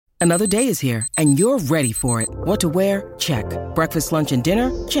Another day is here, and you're ready for it. What to wear? Check. Breakfast, lunch, and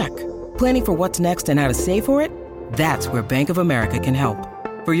dinner? Check. Planning for what's next and how to save for it? That's where Bank of America can help.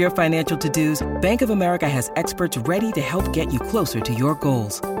 For your financial to-dos, Bank of America has experts ready to help get you closer to your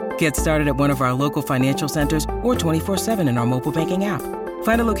goals. Get started at one of our local financial centers or 24/7 in our mobile banking app.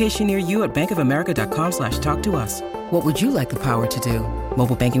 Find a location near you at bankofamerica.com/talktous. What would you like the power to do?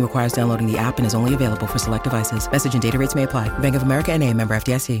 Mobile banking requires downloading the app and is only available for select devices. Message and data rates may apply. Bank of America N.A., member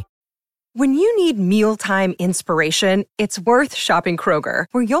FDIC. When you need mealtime inspiration, it's worth shopping Kroger,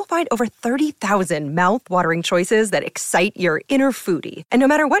 where you'll find over 30,000 mouth-watering choices that excite your inner foodie. And no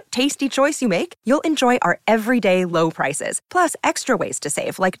matter what tasty choice you make, you'll enjoy our everyday low prices, plus extra ways to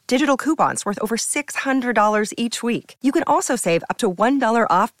save, like digital coupons worth over $600 each week. You can also save up to $1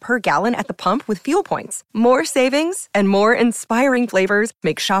 off per gallon at the pump with fuel points. More savings and more inspiring flavors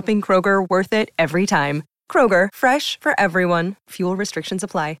make shopping Kroger worth it every time. Kroger, fresh for everyone. Fuel restrictions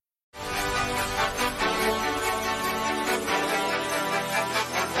apply.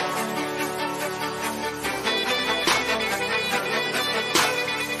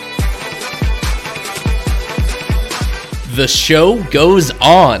 The show goes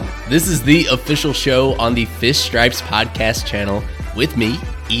on. This is the official show on the Fish Stripes podcast channel with me,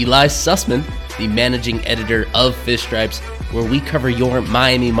 Eli Sussman, the managing editor of Fish Stripes, where we cover your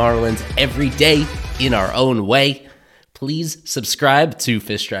Miami Marlins every day in our own way. Please subscribe to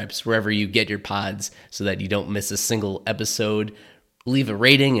Fish Stripes wherever you get your pods so that you don't miss a single episode. Leave a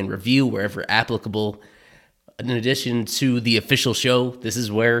rating and review wherever applicable. In addition to the official show, this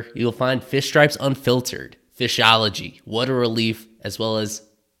is where you'll find Fish Stripes Unfiltered, Fishology, Water Relief, as well as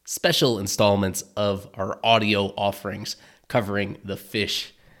special installments of our audio offerings covering the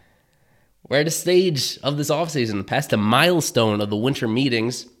fish. We're at a stage of this offseason, past a milestone of the winter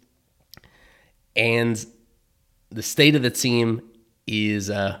meetings, and the state of the team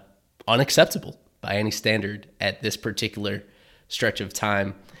is unacceptable by any standard at this particular stretch of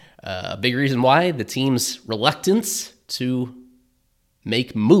time. A big reason why, the team's reluctance to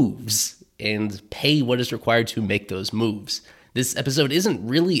make moves and pay what is required to make those moves. This episode isn't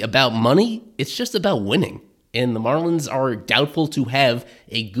really about money, it's just about winning. And the Marlins are doubtful to have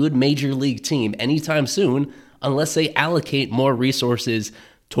a good major league team anytime soon unless they allocate more resources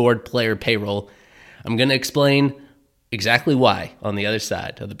toward player payroll. I'm going to explain exactly why on the other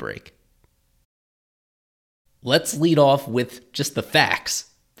side of the break. Let's lead off with just the facts,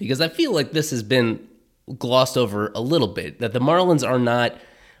 because I feel like this has been glossed over a little bit, that the Marlins are not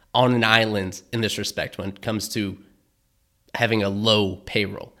on an island in this respect when it comes to having a low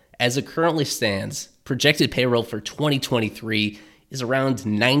payroll. As it currently stands, projected payroll for 2023 is around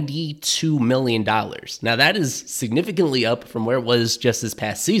 $92 million. Now that is significantly up from where it was just this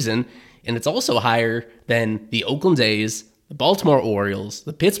past season, and it's also higher than the Oakland A's, the Baltimore Orioles,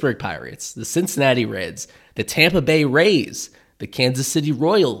 the Pittsburgh Pirates, the Cincinnati Reds, the Tampa Bay Rays, the Kansas City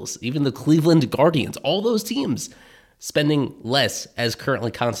Royals, even the Cleveland Guardians. All those teams spending less as currently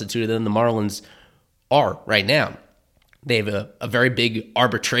constituted than the Marlins are right now. They have a very big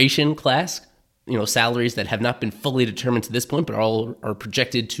arbitration class, salaries that have not been fully determined to this point, but all are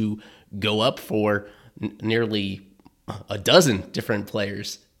projected to go up for nearly a dozen different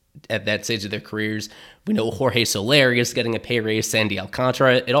players at that stage of their careers. We know Jorge Soler is getting a pay raise, Sandy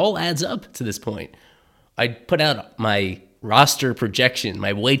Alcantara. It all adds up to this point. I put out my roster projection,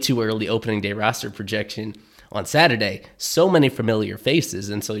 my way too early opening day roster projection on Saturday. So many familiar faces,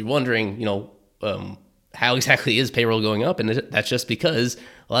 and so you're wondering, how exactly is payroll going up? And that's just because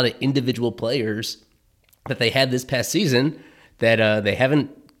a lot of individual players that they had this past season that they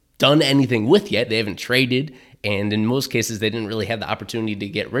haven't done anything with yet. They haven't traded, and in most cases, they didn't really have the opportunity to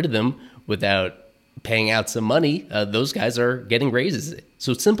get rid of them without paying out some money. Those guys are getting raises.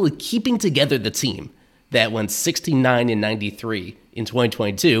 So simply keeping together the team that went 69-93 in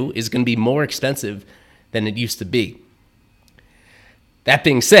 2022 is going to be more expensive than it used to be. That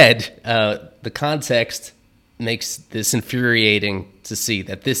being said, the context makes this infuriating to see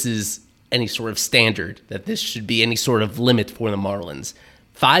that this is any sort of standard, that this should be any sort of limit for the Marlins.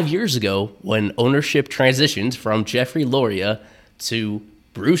 5 years ago, when ownership transitioned from Jeffrey Loria to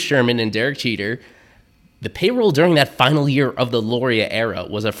Bruce Sherman and Derek Jeter, the payroll during that final year of the Loria era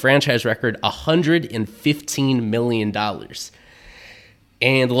was a franchise record $115 million.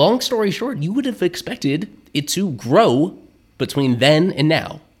 And long story short, you would have expected it to grow between then and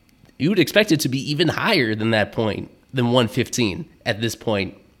now. You would expect it to be even higher than that point, than 115 at this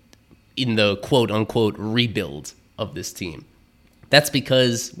point in the quote-unquote rebuild of this team. That's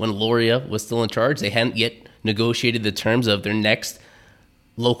because when Loria was still in charge, they hadn't yet negotiated the terms of their next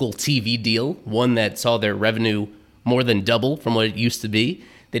local TV deal, one that saw their revenue more than double from what it used to be.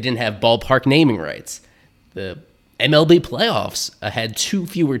 They didn't have ballpark naming rights. The MLB playoffs had 2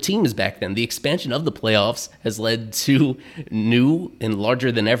 fewer teams back then. The expansion of the playoffs has led to new and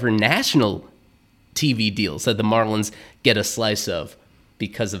larger than ever national TV deals that the Marlins get a slice of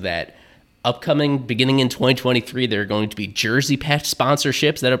because of that. Beginning in 2023, there are going to be jersey patch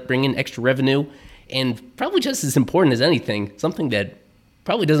sponsorships that are bringing extra revenue. And probably just as important as anything, something that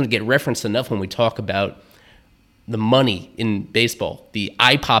probably doesn't get referenced enough when we talk about the money in baseball, the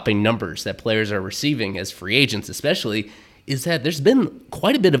eye-popping numbers that players are receiving as free agents especially, is that there's been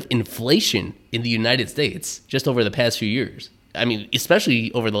quite a bit of inflation in the United States just over the past few years. I mean,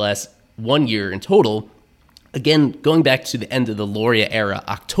 especially over the last 1 year in total. Again, going back to the end of the Loria era,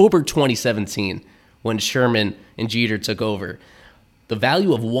 October 2017, when Sherman and Jeter took over, the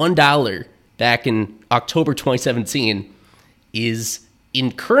value of $1 back in October 2017 is,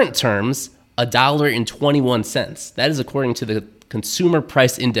 in current terms, $1.21. That is according to the Consumer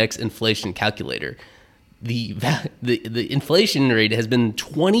Price Index inflation calculator. The inflation rate has been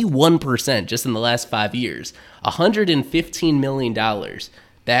 21% just in the last 5 years, $115 million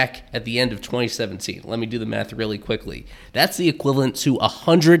back at the end of 2017. Let me do the math really quickly. That's the equivalent to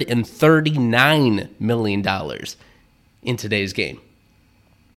 $139 million in today's game.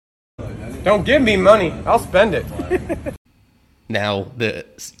 Don't give me money. I'll spend it. Now, the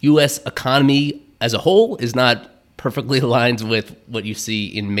U.S. economy as a whole is not perfectly aligned with what you see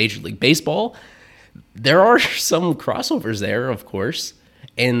in Major League Baseball. There are some crossovers there, of course,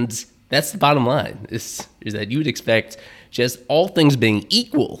 and that's the bottom line, is that you would expect, just all things being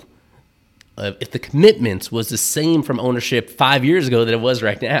equal, if the commitment was the same from ownership 5 years ago that it was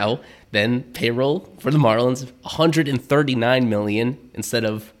right now, then payroll for the Marlins, $139 million instead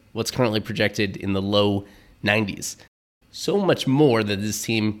of what's currently projected in the low 90s. So much more that this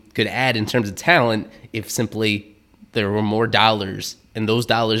team could add in terms of talent if simply there were more dollars, and those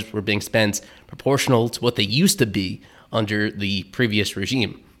dollars were being spent proportional to what they used to be under the previous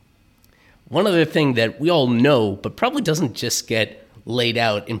regime. One other thing that we all know, but probably doesn't just get laid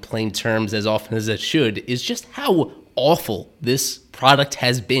out in plain terms as often as it should, is just how awful this product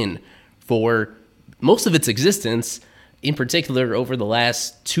has been for most of its existence, in particular over the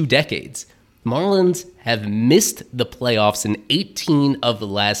last 2 decades. Marlins have missed the playoffs in 18 of the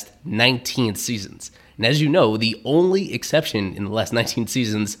last 19 seasons. And as you know, the only exception in the last 19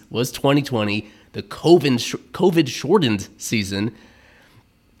 seasons was 2020, the COVID-shortened season,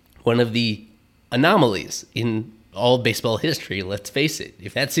 one of the anomalies in all baseball history, let's face it.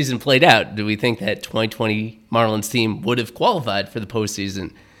 If that season played out, do we think that 2020 Marlins team would have qualified for the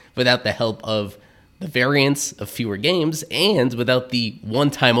postseason without the help of the variance of fewer games and without the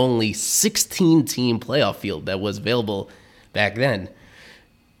one-time only 16-team playoff field that was available back then?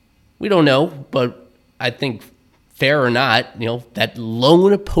 We don't know, but I think, fair or not, that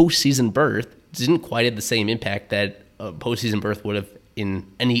lone postseason berth didn't quite have the same impact that a postseason berth would have in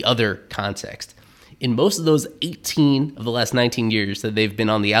any other context. In most of those 18 of the last 19 years that they've been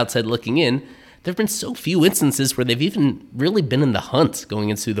on the outside looking in, there have been so few instances where they've even really been in the hunt going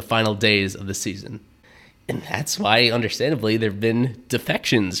into the final days of the season. And that's why, understandably, there have been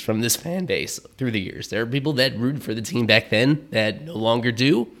defections from this fan base through the years. There are people that rooted for the team back then that no longer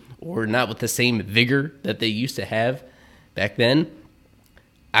do, or not with the same vigor that they used to have back then.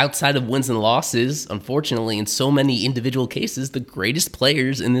 Outside of wins and losses, unfortunately, in so many individual cases, the greatest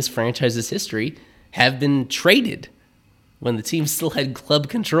players in this franchise's history have been traded when the team still had club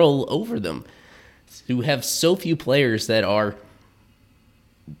control over them. To have so few players that are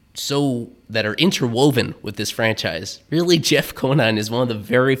interwoven with this franchise. Really, Jeff Conine is one of the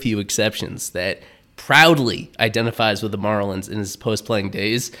very few exceptions that proudly identifies with the Marlins in his post-playing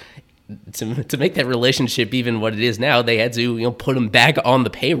days. To make that relationship even what it is now, they had to put him back on the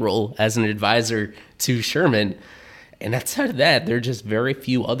payroll as an advisor to Sherman. And outside of that, there are just very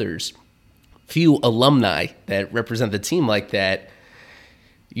few others, few alumni that represent the team like that.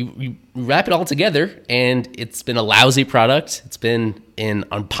 You wrap it all together, and it's been a lousy product. It's been an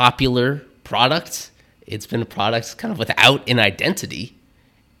unpopular product. It's been a product kind of without an identity.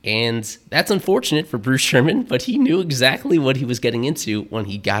 And that's unfortunate for Bruce Sherman, but he knew exactly what he was getting into when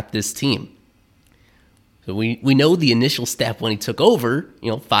he got this team. So we know the initial step when he took over,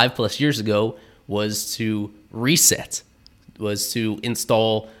 5+ years ago, was to reset, was to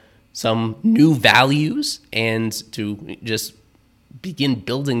install some new values and to just begin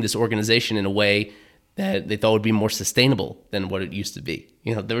building this organization in a way that they thought would be more sustainable than what it used to be.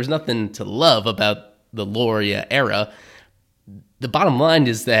 There was nothing to love about the Loria era. The bottom line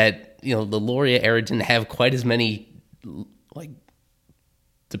is that, the Loria era didn't have quite as many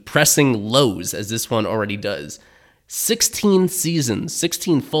depressing lows as this one already does. 16 seasons,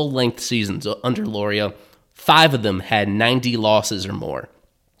 16 full-length seasons under Loria. 5 of them had 90 losses or more.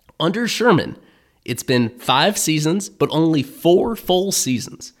 Under Sherman, it's been 5 seasons, but only 4 full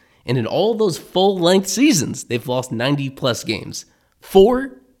seasons. And in all those full-length seasons, they've lost 90-plus games.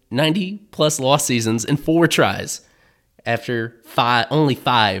 4 90-plus loss seasons and 4 tries after only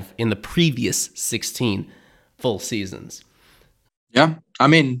 5 in the previous 16 full seasons. Yeah, I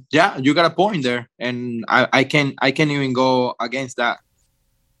mean, yeah, you got a point there, and I can't even go against that.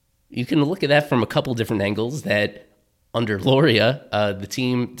 You can look at that from a couple different angles, that under Loria, the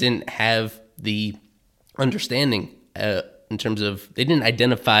team didn't have the understanding in terms of, they didn't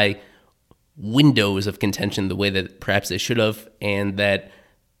identify windows of contention the way that perhaps they should have, and that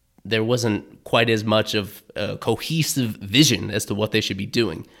there wasn't quite as much of a cohesive vision as to what they should be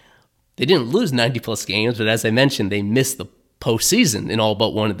doing. They didn't lose 90-plus games, but as I mentioned, they missed the postseason in all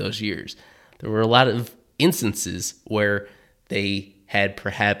but one of those years. There were a lot of instances where they had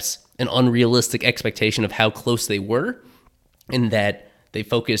perhaps an unrealistic expectation of how close they were, and that they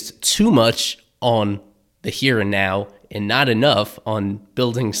focused too much on the here and now and not enough on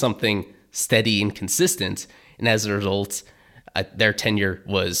building something steady and consistent. And as a result, their tenure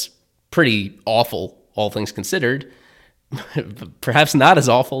was pretty awful, all things considered. Perhaps not as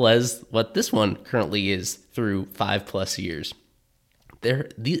awful as what this one currently is through 5+ years.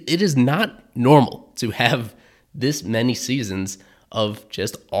 It is not normal to have this many seasons of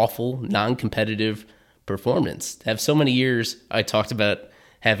just awful, non-competitive performance. To have so many years, I talked about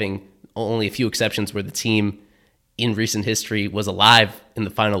having only a few exceptions where the team in recent history was alive in the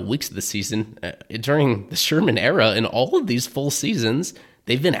final weeks of the season. During the Sherman era, in all of these full seasons,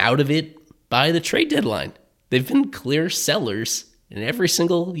 they've been out of it by the trade deadline. They've been clear sellers in every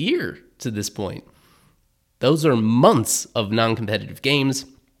single year to this point. Those are months of non-competitive games,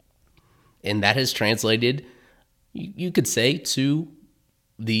 and that has translated, you could say, to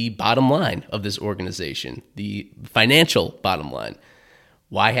the bottom line of this organization, the financial bottom line.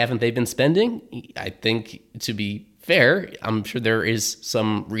 Why haven't they been spending? I think, to be fair, I'm sure there is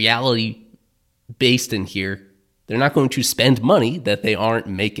some reality based in here. They're not going to spend money that they aren't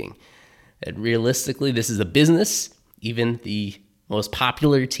making. And realistically, this is a business. Even the most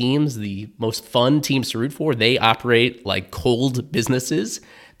popular teams, the most fun teams to root for, they operate like cold businesses.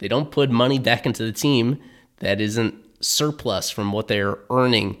 They don't put money back into the team that isn't surplus from what they're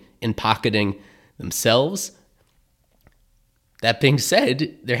earning and pocketing themselves. That being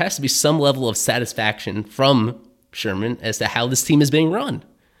said, there has to be some level of satisfaction from Sherman as to how this team is being run.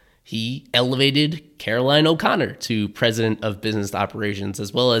 He elevated Caroline O'Connor to president of business operations,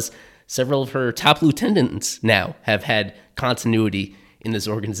 as well as several of her top lieutenants now have had continuity in this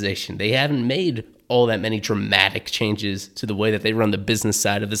organization. They haven't made all that many dramatic changes to the way that they run the business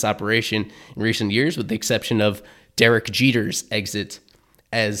side of this operation in recent years, with the exception of Derek Jeter's exit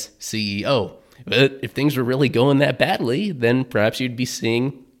as CEO. But if things were really going that badly, then perhaps you'd be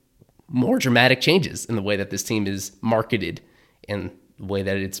seeing more dramatic changes in the way that this team is marketed and the way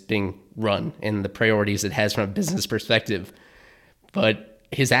that it's being run and the priorities it has from a business perspective. But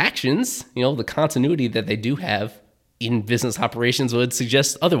his actions, the continuity that they do have in business operations would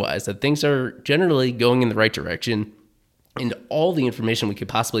suggest otherwise, that things are generally going in the right direction, and all the information we could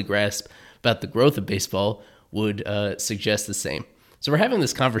possibly grasp about the growth of baseball would suggest the same. So we're having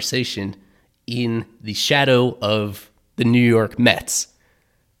this conversation in the shadow of the New York Mets.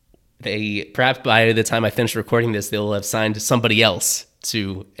 Perhaps by the time I finish recording this, they'll have signed somebody else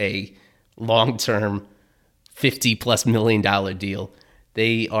to a long-term $50+ million deal.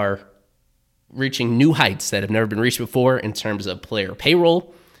 They are reaching new heights that have never been reached before in terms of player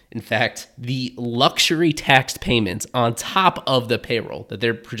payroll. In fact, the luxury tax payments on top of the payroll that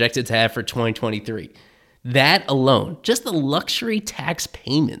they're projected to have for 2023, that alone, just the luxury tax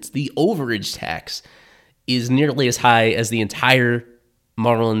payments, the overage tax, is nearly as high as the entire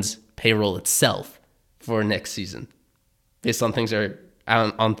Marlins payroll itself for next season, based on things that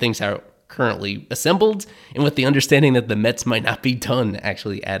are currently assembled, and with the understanding that the Mets might not be done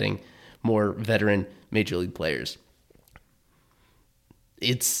actually adding more veteran major league players.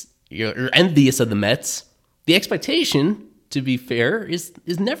 You're envious of the Mets. The expectation, to be fair, is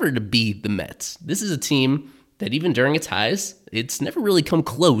never to be the Mets. This is a team that even during its highs, it's never really come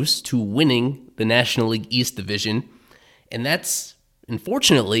close to winning the National League East Division. And that's,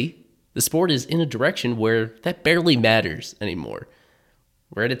 unfortunately, the sport is in a direction where that barely matters anymore.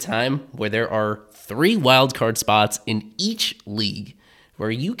 We're at a time where there are 3 wildcard spots in each league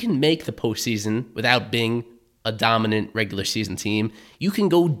where you can make the postseason without being a dominant regular season team. You can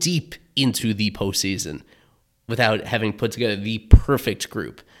go deep into the postseason without having put together the perfect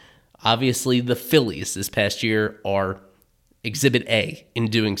group. Obviously, the Phillies this past year are Exhibit A in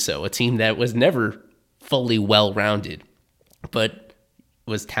doing so, a team that was never fully well-rounded, but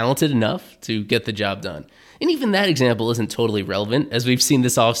was talented enough to get the job done. And even that example isn't totally relevant. As we've seen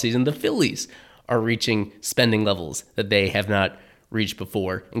this offseason, the Phillies are reaching spending levels that they have not reached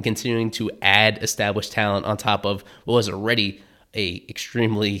before and continuing to add established talent on top of what was already a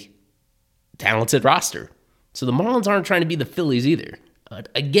extremely talented roster. So the Marlins aren't trying to be the Phillies either.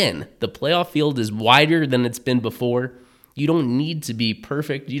 Again, the playoff field is wider than it's been before. You don't need to be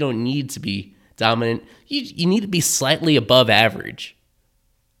perfect. You don't need to be dominant. You need to be slightly above average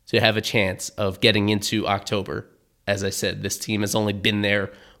to have a chance of getting into October. As I said, this team has only been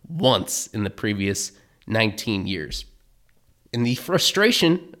there once in the previous 19 years. And the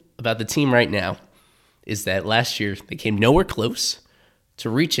frustration about the team right now is that last year they came nowhere close to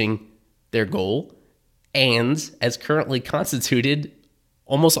reaching their goal. And as currently constituted,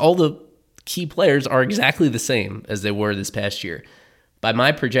 almost all the key players are exactly the same as they were this past year. By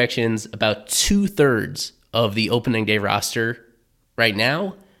my projections, about 2/3 of the opening day roster right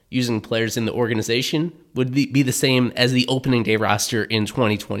now, using players in the organization, would be the same as the opening day roster in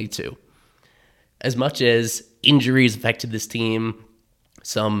 2022. As much as injuries affected this team,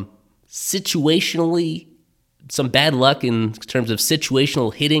 some bad luck in terms of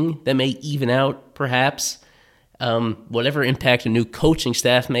situational hitting that may even out, perhaps, whatever impact a new coaching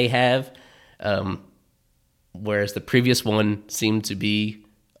staff may have, whereas the previous one seemed to be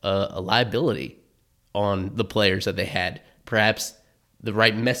a liability on the players that they had. Perhaps the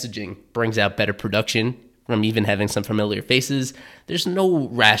right messaging brings out better production from even having some familiar faces. There's no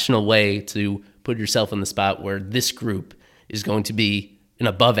rational way to put yourself in the spot where this group is going to be an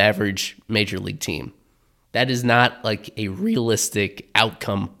above average major league team. That is not like a realistic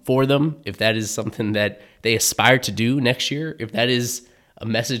outcome for them. If that is something that they aspire to do next year, if that is a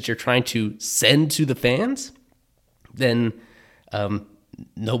message you're trying to send to the fans, then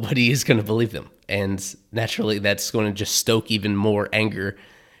nobody is going to believe them. And naturally, that's going to just stoke even more anger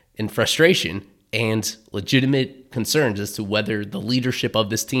and frustration and legitimate concerns as to whether the leadership of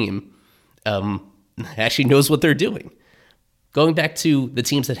this team actually knows what they're doing. Going back to the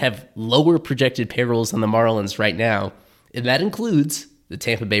teams that have lower projected payrolls than the Marlins right now, and that includes the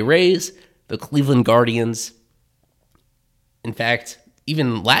Tampa Bay Rays, the Cleveland Guardians. In fact,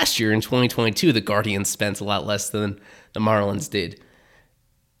 even last year in 2022, the Guardians spent a lot less than the Marlins did.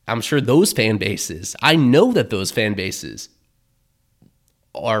 I'm sure those fan bases, I know that those fan bases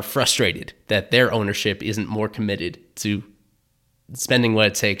are frustrated that their ownership isn't more committed to spending what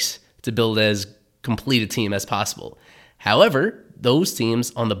it takes to build as complete a team as possible. However, those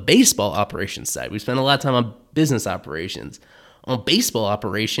teams on the baseball operations side, we spend a lot of time on business operations. On baseball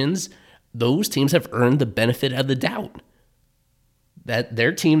operations, those teams have earned the benefit of the doubt. That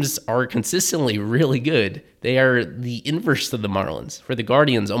their teams are consistently really good. They are the inverse of the Marlins. For the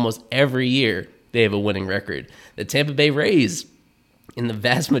Guardians, almost every year they have a winning record. The Tampa Bay Rays, in the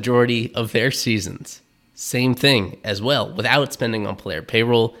vast majority of their seasons, same thing as well, without spending on player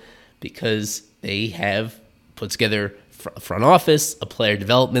payroll, because they have put together a front office, a player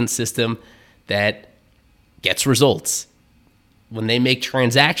development system that gets results. When they make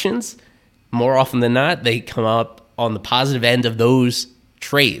transactions, more often than not, they come up on the positive end of those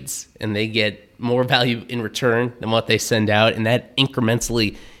trades, and they get more value in return than what they send out, and that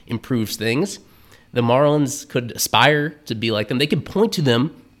incrementally improves things. The Marlins could aspire to be like them. They could point to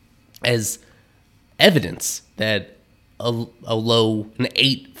them as evidence that a low, an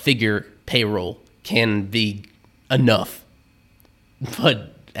 8-figure payroll can be enough.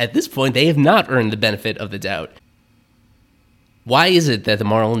 But at this point, they have not earned the benefit of the doubt. Why is it that the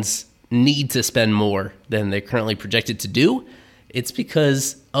Marlins need to spend more than they're currently projected to do? It's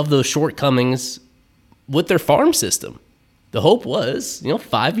because of those shortcomings with their farm system. The hope was,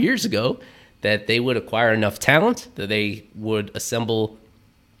 5 years ago, that they would acquire enough talent, that they would assemble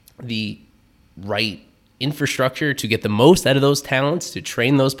the right infrastructure to get the most out of those talents, to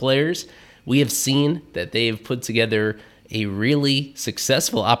train those players. We have seen that they have put together a really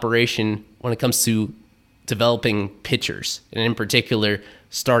successful operation when it comes to developing pitchers, and in particular,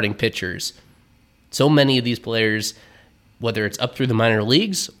 starting pitchers. So many of these players, whether it's up through the minor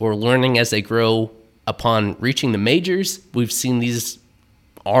leagues or learning as they grow upon reaching the majors, we've seen these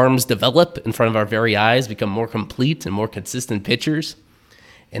arms develop in front of our very eyes, become more complete and more consistent pitchers.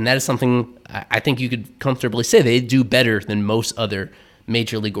 And that is something I think you could comfortably say they do better than most other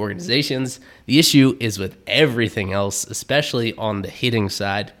major league organizations. The issue is with everything else, especially on the hitting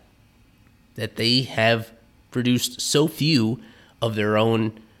side, that they have produced so few of their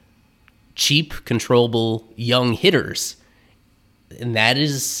own cheap, controllable young hitters. And that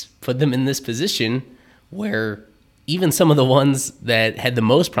is put them in this position where even some of the ones that had the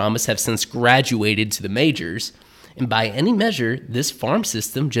most promise have since graduated to the majors. And by any measure, this farm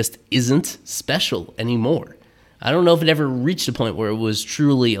system just isn't special anymore. I don't know if it ever reached a point where it was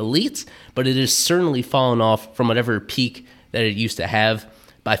truly elite, but it has certainly fallen off from whatever peak that it used to have.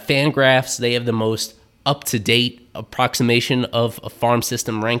 By Fangraphs, they have the most up-to-date approximation of a farm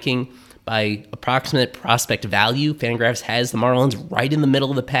system ranking. By approximate prospect value, Fangraphs has the Marlins right in the middle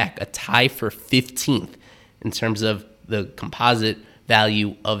of the pack, a tie for 15th in terms of the composite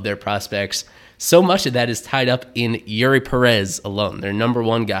value of their prospects. So much of that is tied up in Eury Perez alone, their number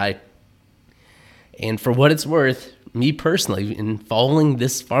one guy. And for what it's worth, me personally, in following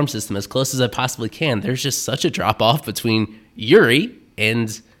this farm system as close as I possibly can, there's just such a drop-off between Eury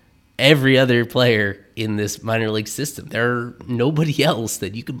and every other player in this minor league system. There's nobody else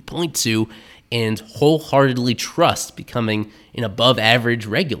that you can point to and wholeheartedly trust becoming an above-average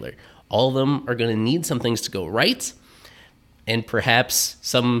regular. All of them are going to need some things to go right, and perhaps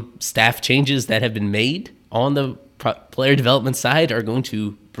some staff changes that have been made on the player development side are going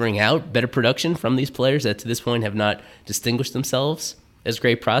to bring out better production from these players that to this point have not distinguished themselves as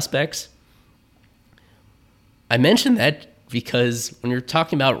great prospects. I mention that because when you're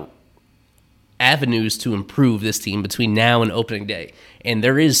talking about avenues to improve this team between now and opening day, and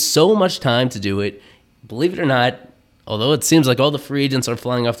there is so much time to do it, believe it or not, although it seems like all the free agents are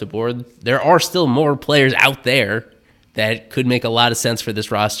flying off the board, there are still more players out there that could make a lot of sense for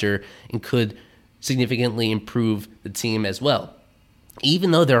this roster and could significantly improve the team as well.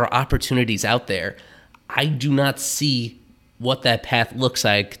 Even though there are opportunities out there, I do not see what that path looks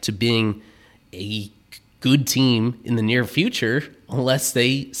like to being a good team in the near future unless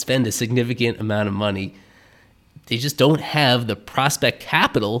they spend a significant amount of money. They just don't have the prospect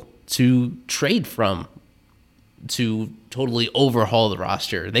capital to trade from to totally overhaul the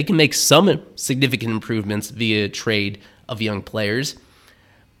roster. They can make some significant improvements via trade of young players,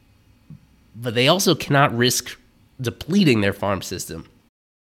 but they also cannot risk depleting their farm system.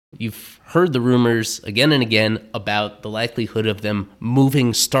 You've heard the rumors again and again about the likelihood of them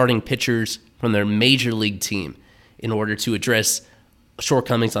moving starting pitchers from their major league team in order to address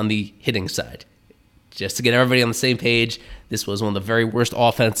shortcomings on the hitting side. Just to get everybody on the same page, this was one of the very worst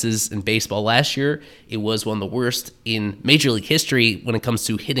offenses in baseball last year. It was one of the worst in Major League history when it comes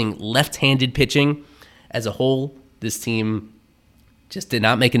to hitting left-handed pitching. As a whole, this team just did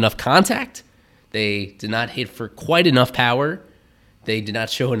not make enough contact. They did not hit for quite enough power. They did not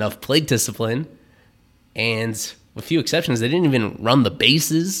show enough plate discipline. And with few exceptions, they didn't even run the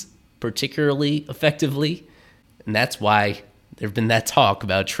bases particularly effectively. And that's why there's been that talk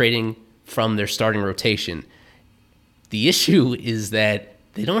about trading from their starting rotation. The issue is that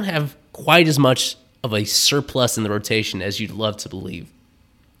they don't have quite as much of a surplus in the rotation as you'd love to believe.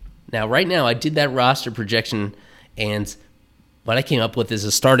 Now, right now, I did that roster projection, and what I came up with is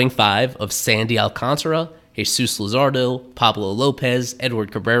a starting five of Sandy Alcantara, Jesus Luzardo, Pablo Lopez,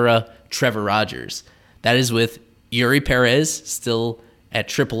 Edward Cabrera, Trevor Rogers. That is with Eury Perez still at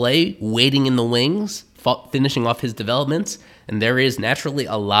AAA, waiting in the wings, finishing off his developments, and there is naturally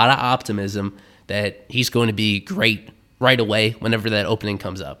a lot of optimism that he's going to be great right away whenever that opening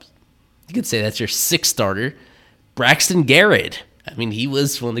comes up. You could say that's your sixth starter. Braxton Garrett. I mean, he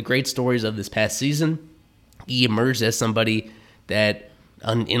was one of the great stories of this past season. He emerged as somebody that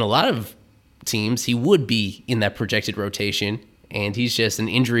in a lot of teams, he would be in that projected rotation, and he's just an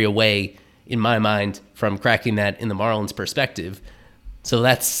injury away, in my mind, from cracking that in the Marlins' perspective. So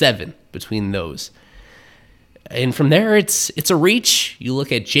that's 7 between those. And from there, it's a reach. You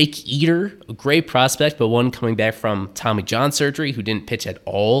look at Jake Eder, a great prospect, but one coming back from Tommy John surgery who didn't pitch at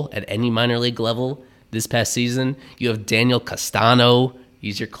all at any minor league level this past season. You have Daniel Castano.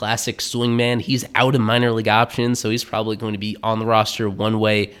 He's your classic swingman. He's out of minor league options, so he's probably going to be on the roster one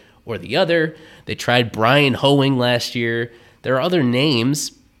way or the other. They tried Brian Hoeing last year. There are other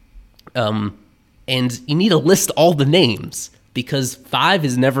names, and you need to list all the names because 5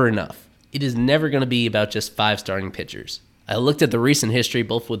 is never enough. It is never going to be about just 5 starting pitchers. I looked at the recent history,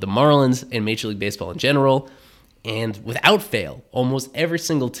 both with the Marlins and Major League Baseball in general, and without fail, almost every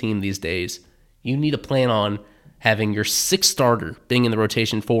single team these days, you need to plan on having your 6th starter being in the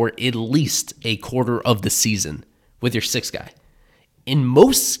rotation for at least a quarter of the season with your 6th guy. In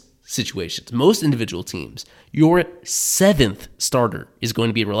most situations, most individual teams, your 7th starter is going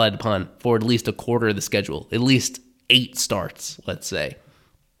to be relied upon for at least a quarter of the schedule, at least 8 starts, let's say.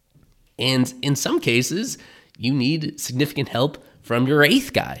 And in some cases, you need significant help from your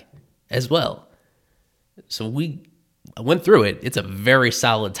 8th guy as well. So I went through it. It's a very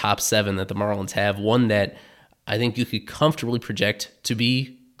solid top 7 that the Marlins have, one that I think you could comfortably project to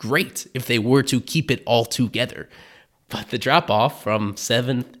be great if they were to keep it all together. But the drop off from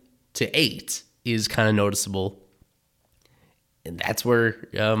 7th to 8th is kind of noticeable. And that's where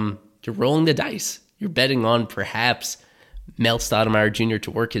you're rolling the dice. You're betting on perhaps Mel Stoudemire Jr.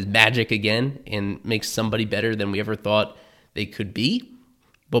 to work his magic again and make somebody better than we ever thought they could be.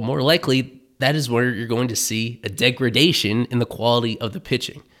 But more likely, that is where you're going to see a degradation in the quality of the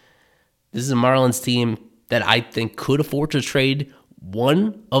pitching. This is a Marlins team that I think could afford to trade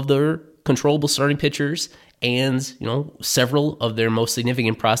one of their controllable starting pitchers and, several of their most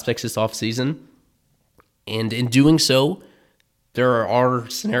significant prospects this offseason. And in doing so, there are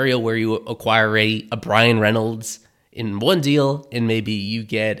scenario where you acquire a Brian Reynolds in one deal, and maybe you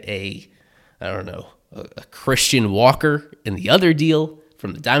get a Christian Walker in the other deal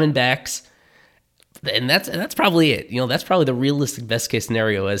from the Diamondbacks. And that's probably it. That's probably the realistic best case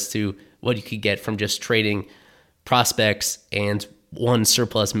scenario as to what you could get from just trading prospects and one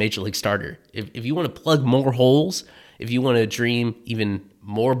surplus major league starter. If you want to plug more holes, if you want to dream even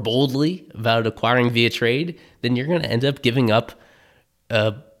more boldly about acquiring via trade, then you're going to end up giving up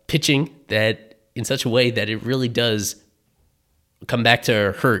pitching that in such a way that it really does come back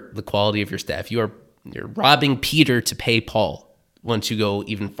to hurt the quality of your staff. You're robbing Peter to pay Paul once you go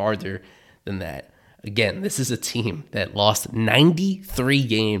even farther than that. Again, this is a team that lost 93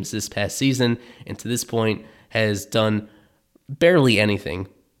 games this past season, and to this point has done barely anything.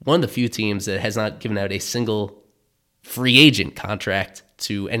 One of the few teams that has not given out a single free agent contract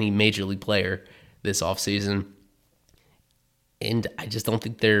to any major league player this offseason. And I just don't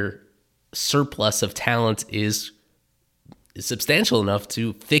think their surplus of talent is substantial enough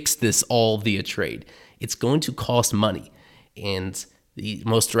to fix this all via trade. It's going to cost money. And the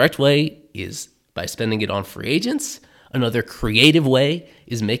most direct way is by spending it on free agents. Another creative way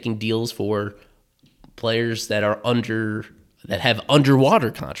is making deals for players that have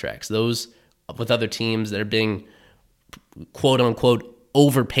underwater contracts, those with other teams that are being quote unquote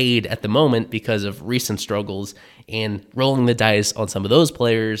overpaid at the moment because of recent struggles, and rolling the dice on some of those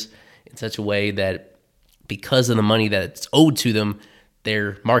players in such a way that because of the money that's owed to them,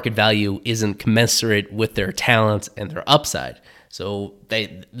 their market value isn't commensurate with their talent and their upside. So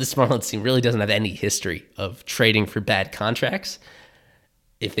this Marlins team really doesn't have any history of trading for bad contracts.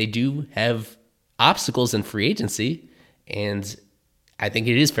 If they do have obstacles in free agency, and I think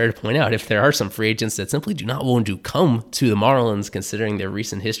it is fair to point out if there are some free agents that simply do not want to come to the Marlins considering their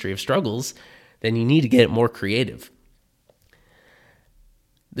recent history of struggles, then you need to get more creative.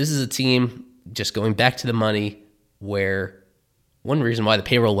 This is a team, just going back to the money, where one reason why the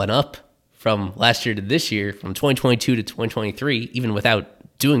payroll went up from last year to this year, from 2022 to 2023, even without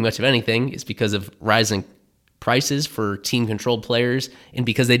doing much of anything, is because of rising prices for team-controlled players and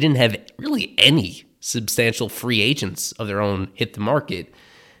because they didn't have really any substantial free agents of their own hit the market.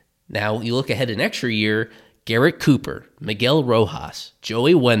 Now, you look ahead to next year, Garrett Cooper, Miguel Rojas,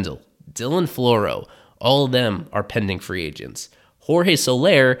 Joey Wendell, Dylan Floro, all of them are pending free agents. Jorge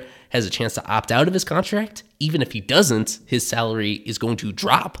Soler has a chance to opt out of his contract. Even if he doesn't, his salary is going to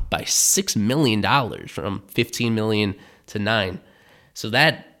drop by $6 million from $15 million to $9 million. So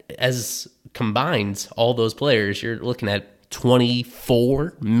that, as combined, all those players, you're looking at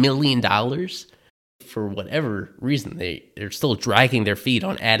 $24 million. For whatever reason, they're still dragging their feet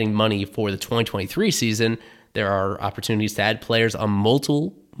on adding money for the 2023 season. There are opportunities to add players on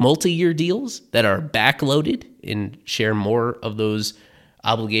multi-year deals that are backloaded and share more of those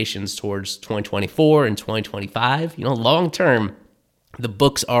obligations towards 2024 and 2025. Long term, the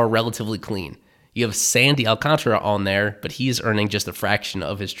books are relatively clean. You have Sandy Alcantara on there, but he's earning just a fraction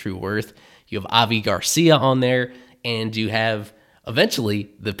of his true worth. You have Avi Garcia on there, and you have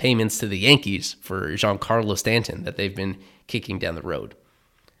eventually the payments to the Yankees for Giancarlo Stanton that they've been kicking down the road.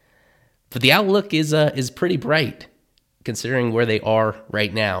 But the outlook is pretty bright considering where they are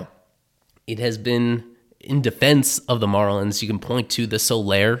right now. It has been in defense of the Marlins. You can point to the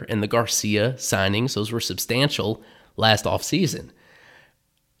Soler and the Garcia signings. Those were substantial last offseason.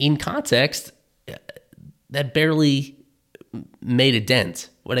 In context, that barely made a dent.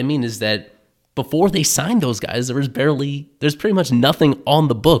 What I mean is that before they signed those guys, there's pretty much nothing on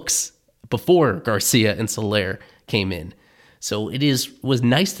the books before Garcia and Soler came in. So was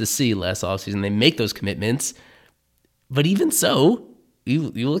nice to see last offseason they make those commitments. But even so,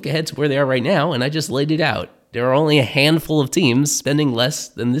 you look ahead to where they are right now, and I just laid it out. There are only a handful of teams spending less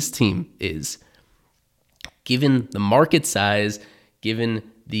than this team is. Given the market size, given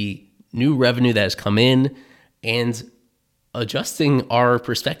the new revenue that has come in, and adjusting our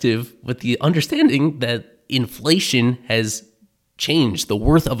perspective with the understanding that inflation has changed the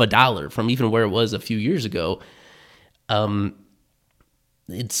worth of a dollar from even where it was a few years ago,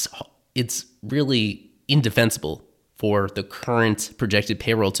 It's really indefensible for the current projected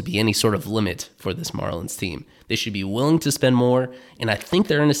payroll to be any sort of limit for this Marlins team. They should be willing to spend more, and I think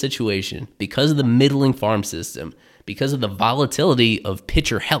they're in a situation, because of the middling farm system, because of the volatility of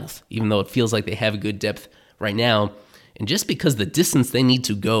pitcher health, even though it feels like they have good depth right now, and just because the distance they need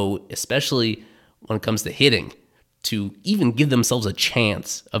to go, especially when it comes to hitting, to even give themselves a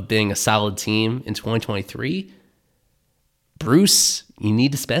chance of being a solid team in 2023, Bruce, you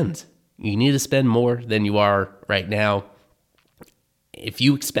need to spend. You need to spend more than you are right now. If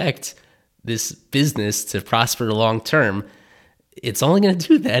you expect this business to prosper long term, it's only going to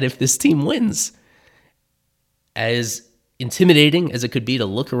do that if this team wins. As intimidating as it could be to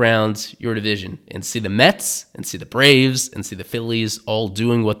look around your division and see the Mets and see the Braves and see the Phillies all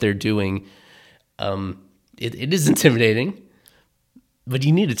doing what they're doing, it is intimidating, but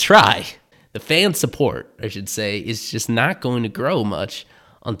you need to try. The fan support, I should say, is just not going to grow much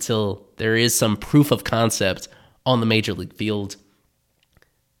until there is some proof of concept on the major league field.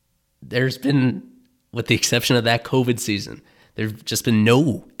 There's been, with the exception of that COVID season, there's just been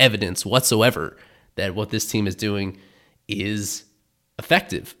no evidence whatsoever that what this team is doing is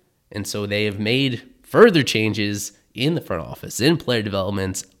effective. And so they have made further changes in the front office, in player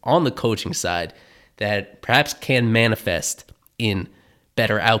development, on the coaching side, that perhaps can manifest in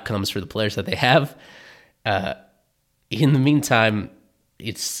better outcomes for the players that they have. In the meantime,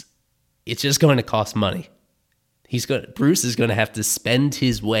 it's just going to cost money. Bruce is going to have to spend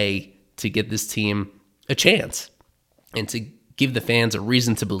his way to get this team a chance and to give the fans a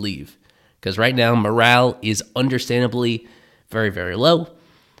reason to believe. Because right now, morale is understandably very, very low.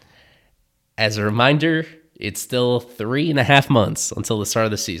 As a reminder, it's still 3.5 months until the start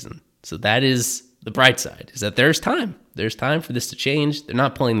of the season. So that is the bright side, is that there's time. There's time for this to change. They're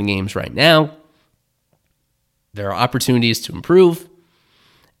not playing the games right now. There are opportunities to improve.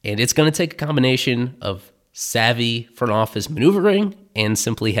 And it's going to take a combination of savvy front office maneuvering and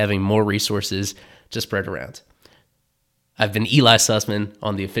simply having more resources to spread around. I've been Eli Sussman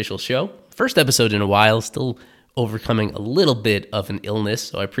on the official show. First episode in a while, still overcoming a little bit of an illness,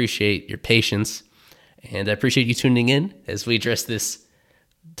 so I appreciate your patience. And I appreciate you tuning in as we address this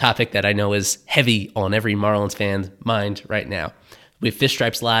topic that I know is heavy on every Marlins fan's mind right now. We have Fish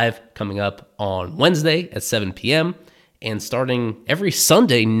Stripes Live coming up on Wednesday at 7 p.m., and starting every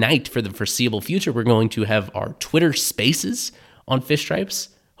Sunday night for the foreseeable future, we're going to have our Twitter Spaces on Fish Stripes,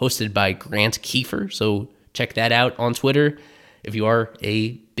 hosted by Grant Kiefer. So check that out on Twitter. If you are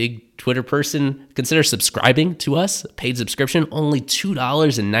a big Twitter person, consider subscribing to us. A paid subscription, only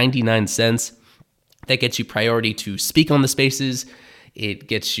 $2.99. That gets you priority to speak on the Spaces. It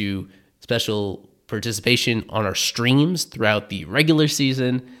gets you special participation on our streams throughout the regular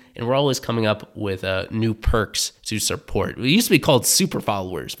season. And we're always coming up with new perks to support. It used to be called super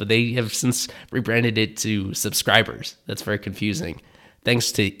followers, but they have since rebranded it to subscribers. That's very confusing.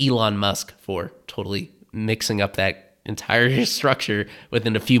 Thanks to Elon Musk for totally mixing up that entire structure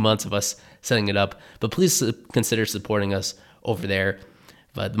within a few months of us setting it up. But please consider supporting us over there.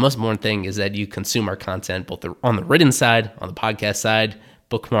 But the most important thing is that you consume our content both on the written side, on the podcast side.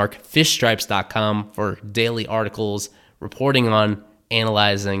 Bookmark fishstripes.com for daily articles, reporting on,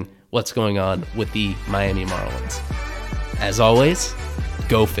 analyzing what's going on with the Miami Marlins. As always,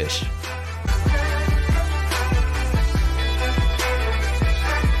 go Fish.